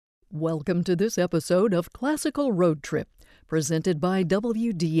Welcome to this episode of Classical Road Trip, presented by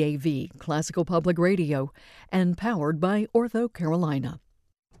WDAV, Classical Public Radio, and powered by Ortho Carolina.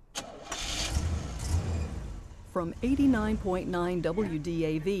 From 89.9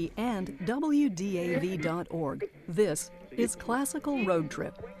 WDAV and WDAV.org, this is Classical Road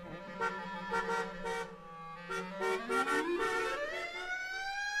Trip.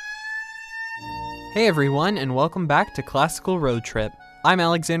 Hey everyone, and welcome back to Classical Road Trip. I'm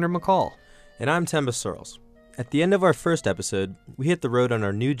Alexander McCall. And I'm Temba Searles. At the end of our first episode, we hit the road on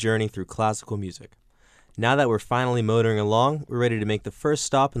our new journey through classical music. Now that we're finally motoring along, we're ready to make the first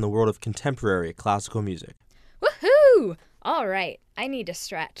stop in the world of contemporary classical music. Woohoo! All right, I need to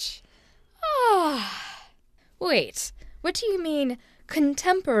stretch. Wait, what do you mean,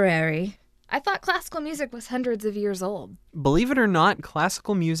 contemporary? I thought classical music was hundreds of years old. Believe it or not,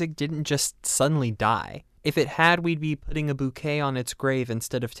 classical music didn't just suddenly die. If it had, we'd be putting a bouquet on its grave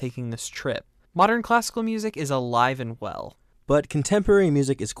instead of taking this trip. Modern classical music is alive and well. But contemporary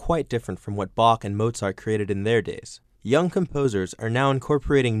music is quite different from what Bach and Mozart created in their days. Young composers are now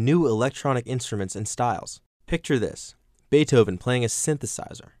incorporating new electronic instruments and styles. Picture this: Beethoven playing a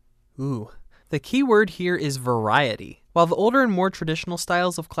synthesizer. Ooh. The key word here is variety. While the older and more traditional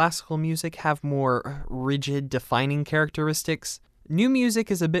styles of classical music have more rigid, defining characteristics, new music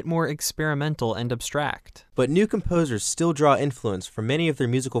is a bit more experimental and abstract. But new composers still draw influence from many of their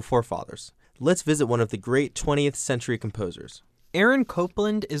musical forefathers. Let's visit one of the great 20th century composers. Aaron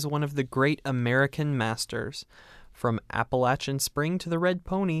Copland is one of the great American masters. From Appalachian Spring to The Red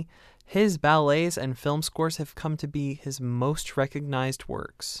Pony, his ballets and film scores have come to be his most recognized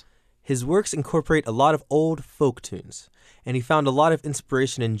works. His works incorporate a lot of old folk tunes, and he found a lot of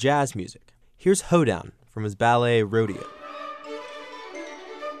inspiration in jazz music. Here's Hoedown from his ballet Rodeo.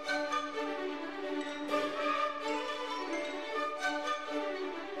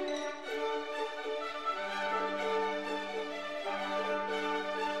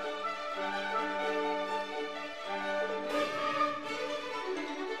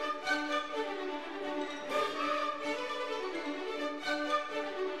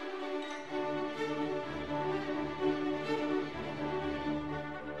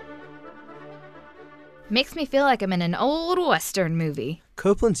 Makes me feel like I'm in an old Western movie.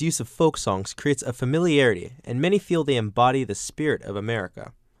 Copland's use of folk songs creates a familiarity, and many feel they embody the spirit of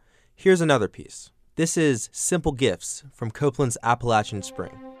America. Here's another piece. This is Simple Gifts from Copland's Appalachian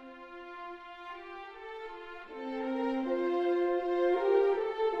Spring.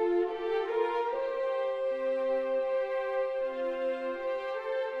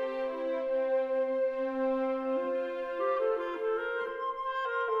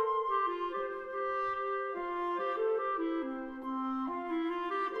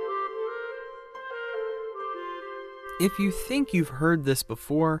 If you think you've heard this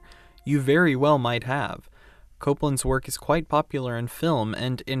before, you very well might have. Copland's work is quite popular in film,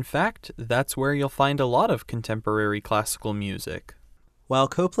 and in fact, that's where you'll find a lot of contemporary classical music. While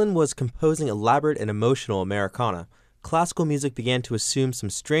Copland was composing elaborate and emotional Americana, classical music began to assume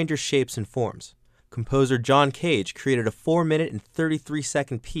some stranger shapes and forms. Composer John Cage created a 4-minute and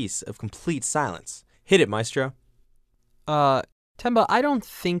 33-second piece of complete silence. Hit it, maestro. Temba, I don't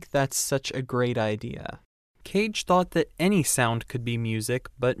think that's such a great idea. Cage thought that any sound could be music,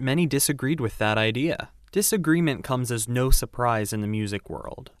 but many disagreed with that idea. Disagreement comes as no surprise in the music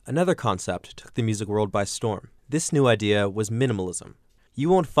world. Another concept took the music world by storm. This new idea was minimalism. You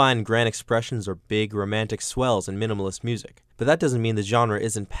won't find grand expressions or big romantic swells in minimalist music, but that doesn't mean the genre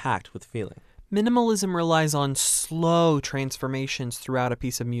isn't packed with feeling. Minimalism relies on slow transformations throughout a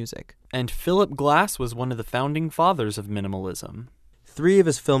piece of music, and Philip Glass was one of the founding fathers of minimalism. 3 of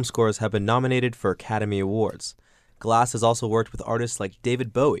his film scores have been nominated for Academy Awards. Glass has also worked with artists like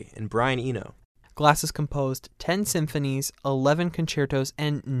David Bowie and Brian Eno. Glass has composed 10 symphonies, 11 concertos,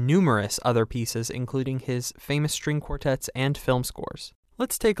 and numerous other pieces, including his famous string quartets and film scores.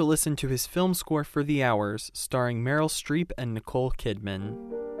 Let's take a listen to his film score for The Hours, starring Meryl Streep and Nicole Kidman.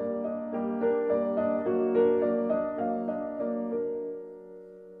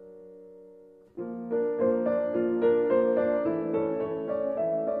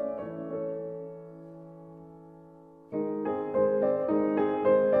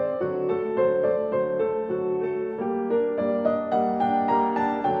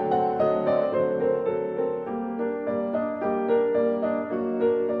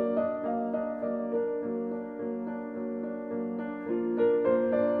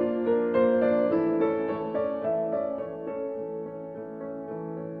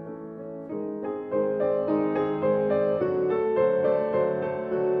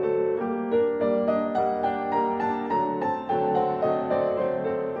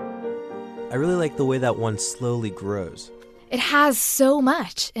 I really like the way that one slowly grows. It has so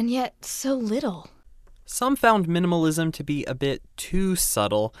much, and yet so little. Some found minimalism to be a bit too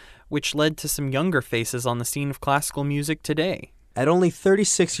subtle, which led to some younger faces on the scene of classical music today. At only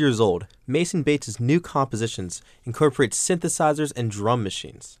 36 years old, Mason Bates' new compositions incorporate synthesizers and drum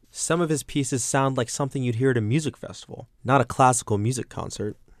machines. Some of his pieces sound like something you'd hear at a music festival, not a classical music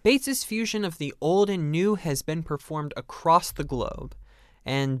concert. Bates' fusion of the old and new has been performed across the globe,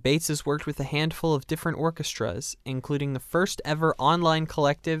 and Bates has worked with a handful of different orchestras, including the first ever online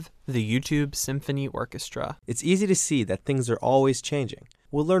collective, the YouTube Symphony Orchestra. It's easy to see that things are always changing.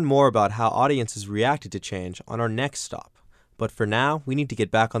 We'll learn more about how audiences reacted to change on our next stop. But for now, we need to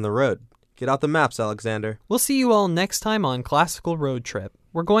get back on the road. Get out the maps, Alexander. We'll see you all next time on Classical Road Trip.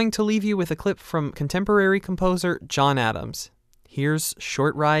 We're going to leave you with a clip from contemporary composer John Adams. Here's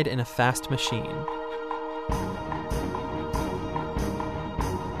Short Ride in a Fast Machine.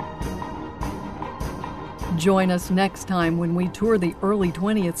 Join us next time when we tour the early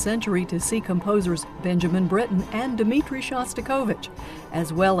 20th century to see composers Benjamin Britten and Dmitri Shostakovich,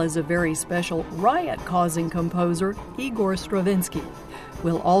 as well as a very special riot-causing composer, Igor Stravinsky.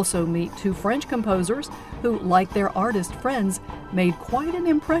 We'll also meet two French composers who, like their artist friends, made quite an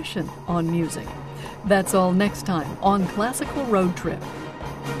impression on music. That's all next time on Classical Road Trip.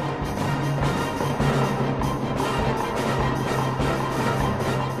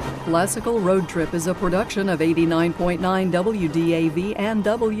 Classical Road Trip is a production of 89.9 WDAV and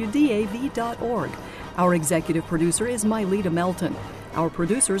WDAV.org. Our executive producer is Myleta Melton. Our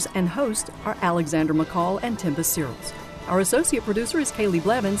producers and hosts are Alexander McCall and Tempest Searles. Our associate producer is Kaylee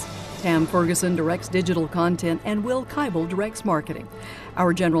Blevins. Tam Ferguson directs digital content and Will Keibel directs marketing.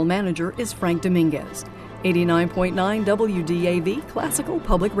 Our general manager is Frank Dominguez. 89.9 WDAV Classical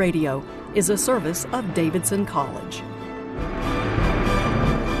Public Radio is a service of Davidson College.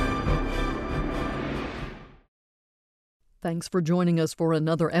 Thanks for joining us for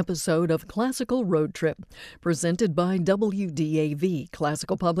another episode of Classical Road Trip, presented by WDAV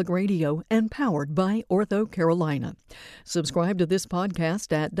Classical Public Radio and powered by OrthoCarolina. Subscribe to this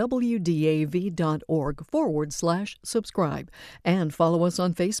podcast at wdav.org/subscribe and follow us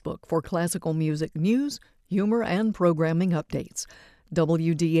on Facebook for classical music news, humor, and programming updates.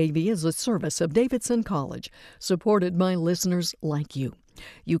 WDAV is a service of Davidson College, supported by listeners like you.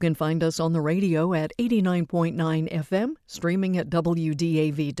 You can find us on the radio at 89.9 FM, streaming at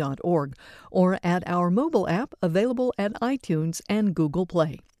WDAV.org, or at our mobile app available at iTunes and Google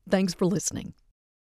Play. Thanks for listening.